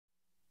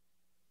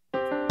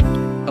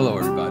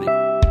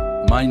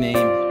My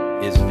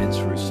name is Vince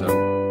Russo,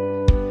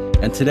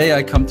 and today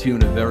I come to you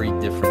in a very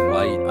different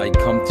light. I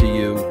come to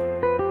you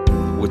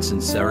with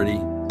sincerity.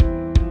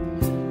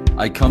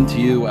 I come to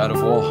you out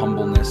of all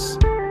humbleness.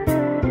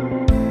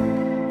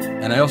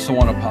 And I also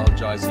want to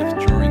apologize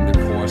if during the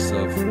course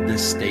of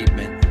this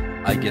statement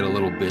I get a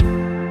little bit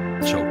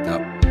choked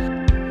up.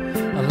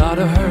 A lot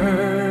of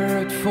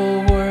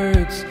hurtful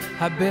words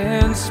have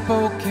been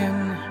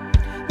spoken,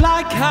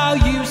 like how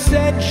you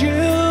said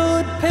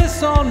you'd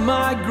piss on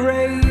my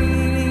grave.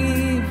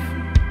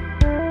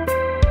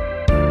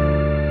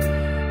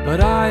 But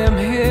I am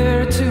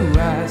here to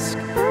ask,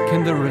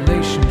 can the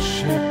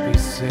relationship be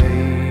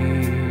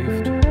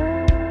saved?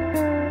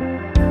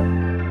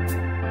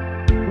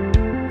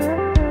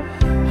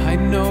 I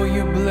know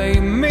you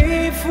blame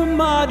me for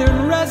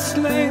modern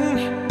wrestling,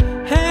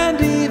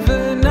 and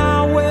even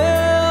I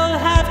will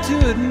have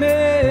to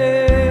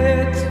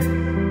admit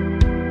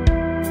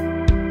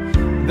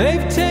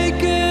they've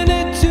taken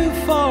it too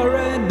far,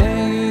 and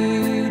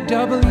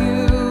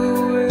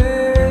AW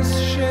is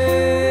shit.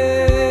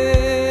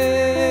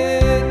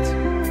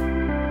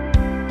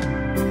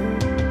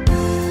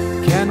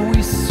 Can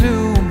we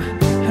zoom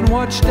and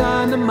watch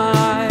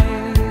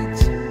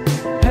Dynamite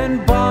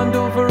and bond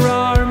over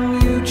our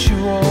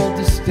mutual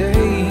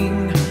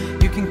disdain?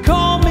 You can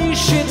call me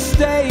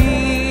shitstain,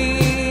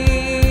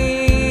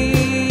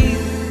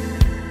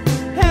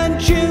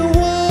 and you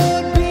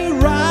would be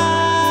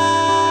right.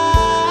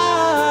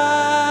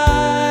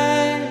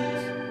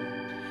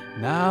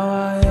 Now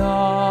I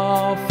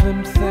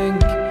often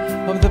think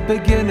of the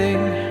beginning,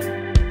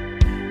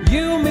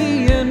 you,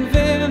 me, and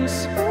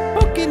Vince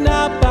hooking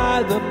up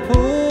by the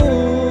pool.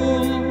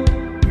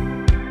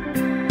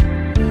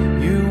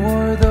 You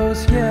wore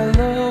those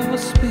yellow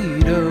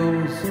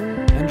speedos,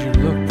 and you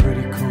look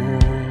pretty cool.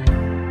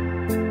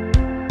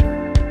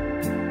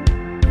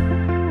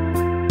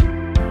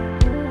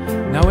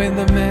 Now in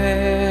the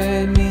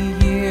many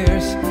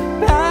years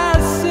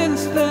past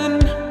since then,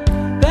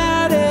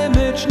 that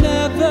image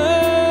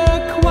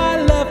never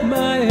quite left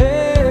my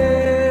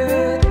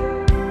head.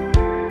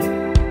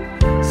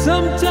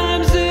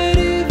 Sometimes it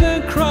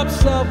even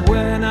crops up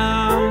when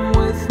I'm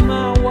with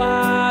my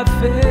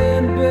wife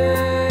in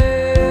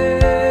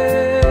bed.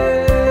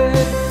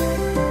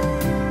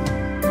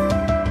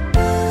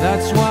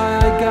 That's why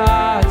I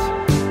got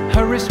a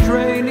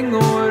restraining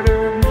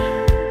order,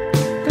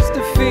 'cause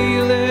the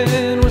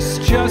feeling was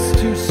just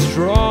too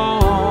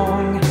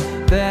strong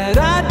that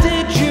I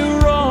did you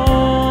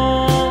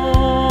wrong.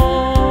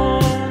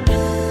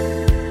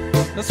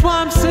 That's why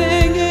I'm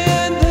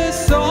singing this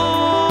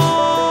song.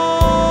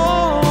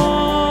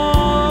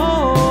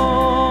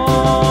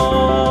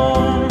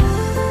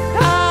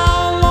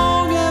 How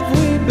long have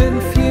we been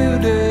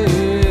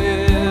feuding?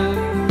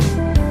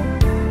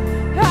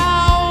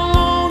 How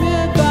long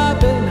have I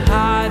been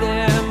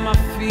hiding my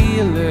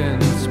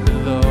feelings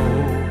below?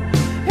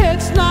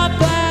 It's not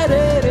that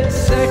it is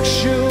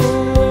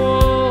sexual,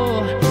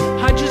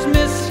 I just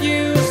miss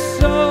you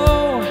so.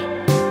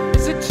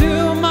 Is it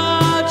too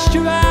much to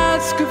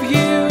ask of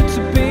you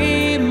to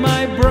be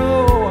my bro?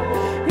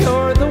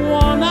 You're the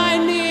one I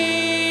need.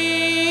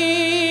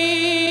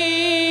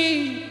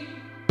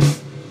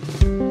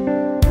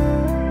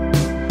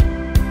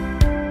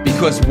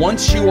 Because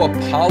once you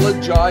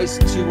apologize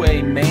to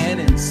a man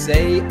and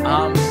say,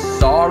 I'm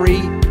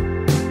sorry,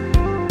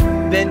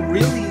 then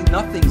really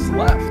nothing's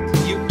left.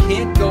 You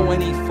can't go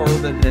any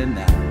further than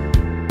that.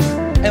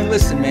 And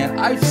listen, man,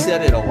 I've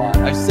said it a lot.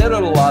 I've said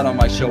it a lot on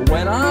my show.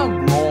 When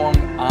I'm wrong,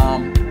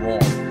 I'm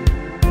wrong.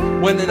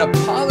 When an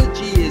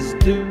apology is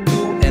due,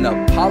 an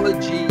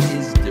apology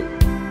is due.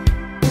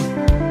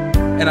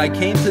 And I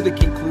came to the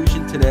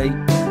conclusion today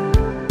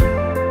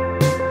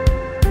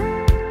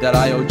that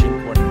I owe Jim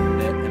Corny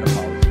an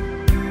apology.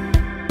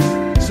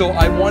 So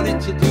I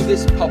wanted to do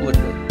this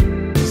publicly,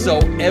 so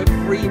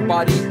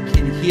everybody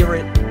can hear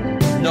it.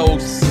 No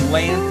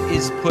slant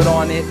is put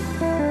on it.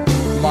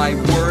 My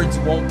words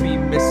won't be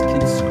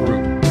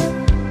misconstrued.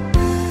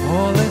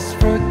 All is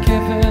forgiven.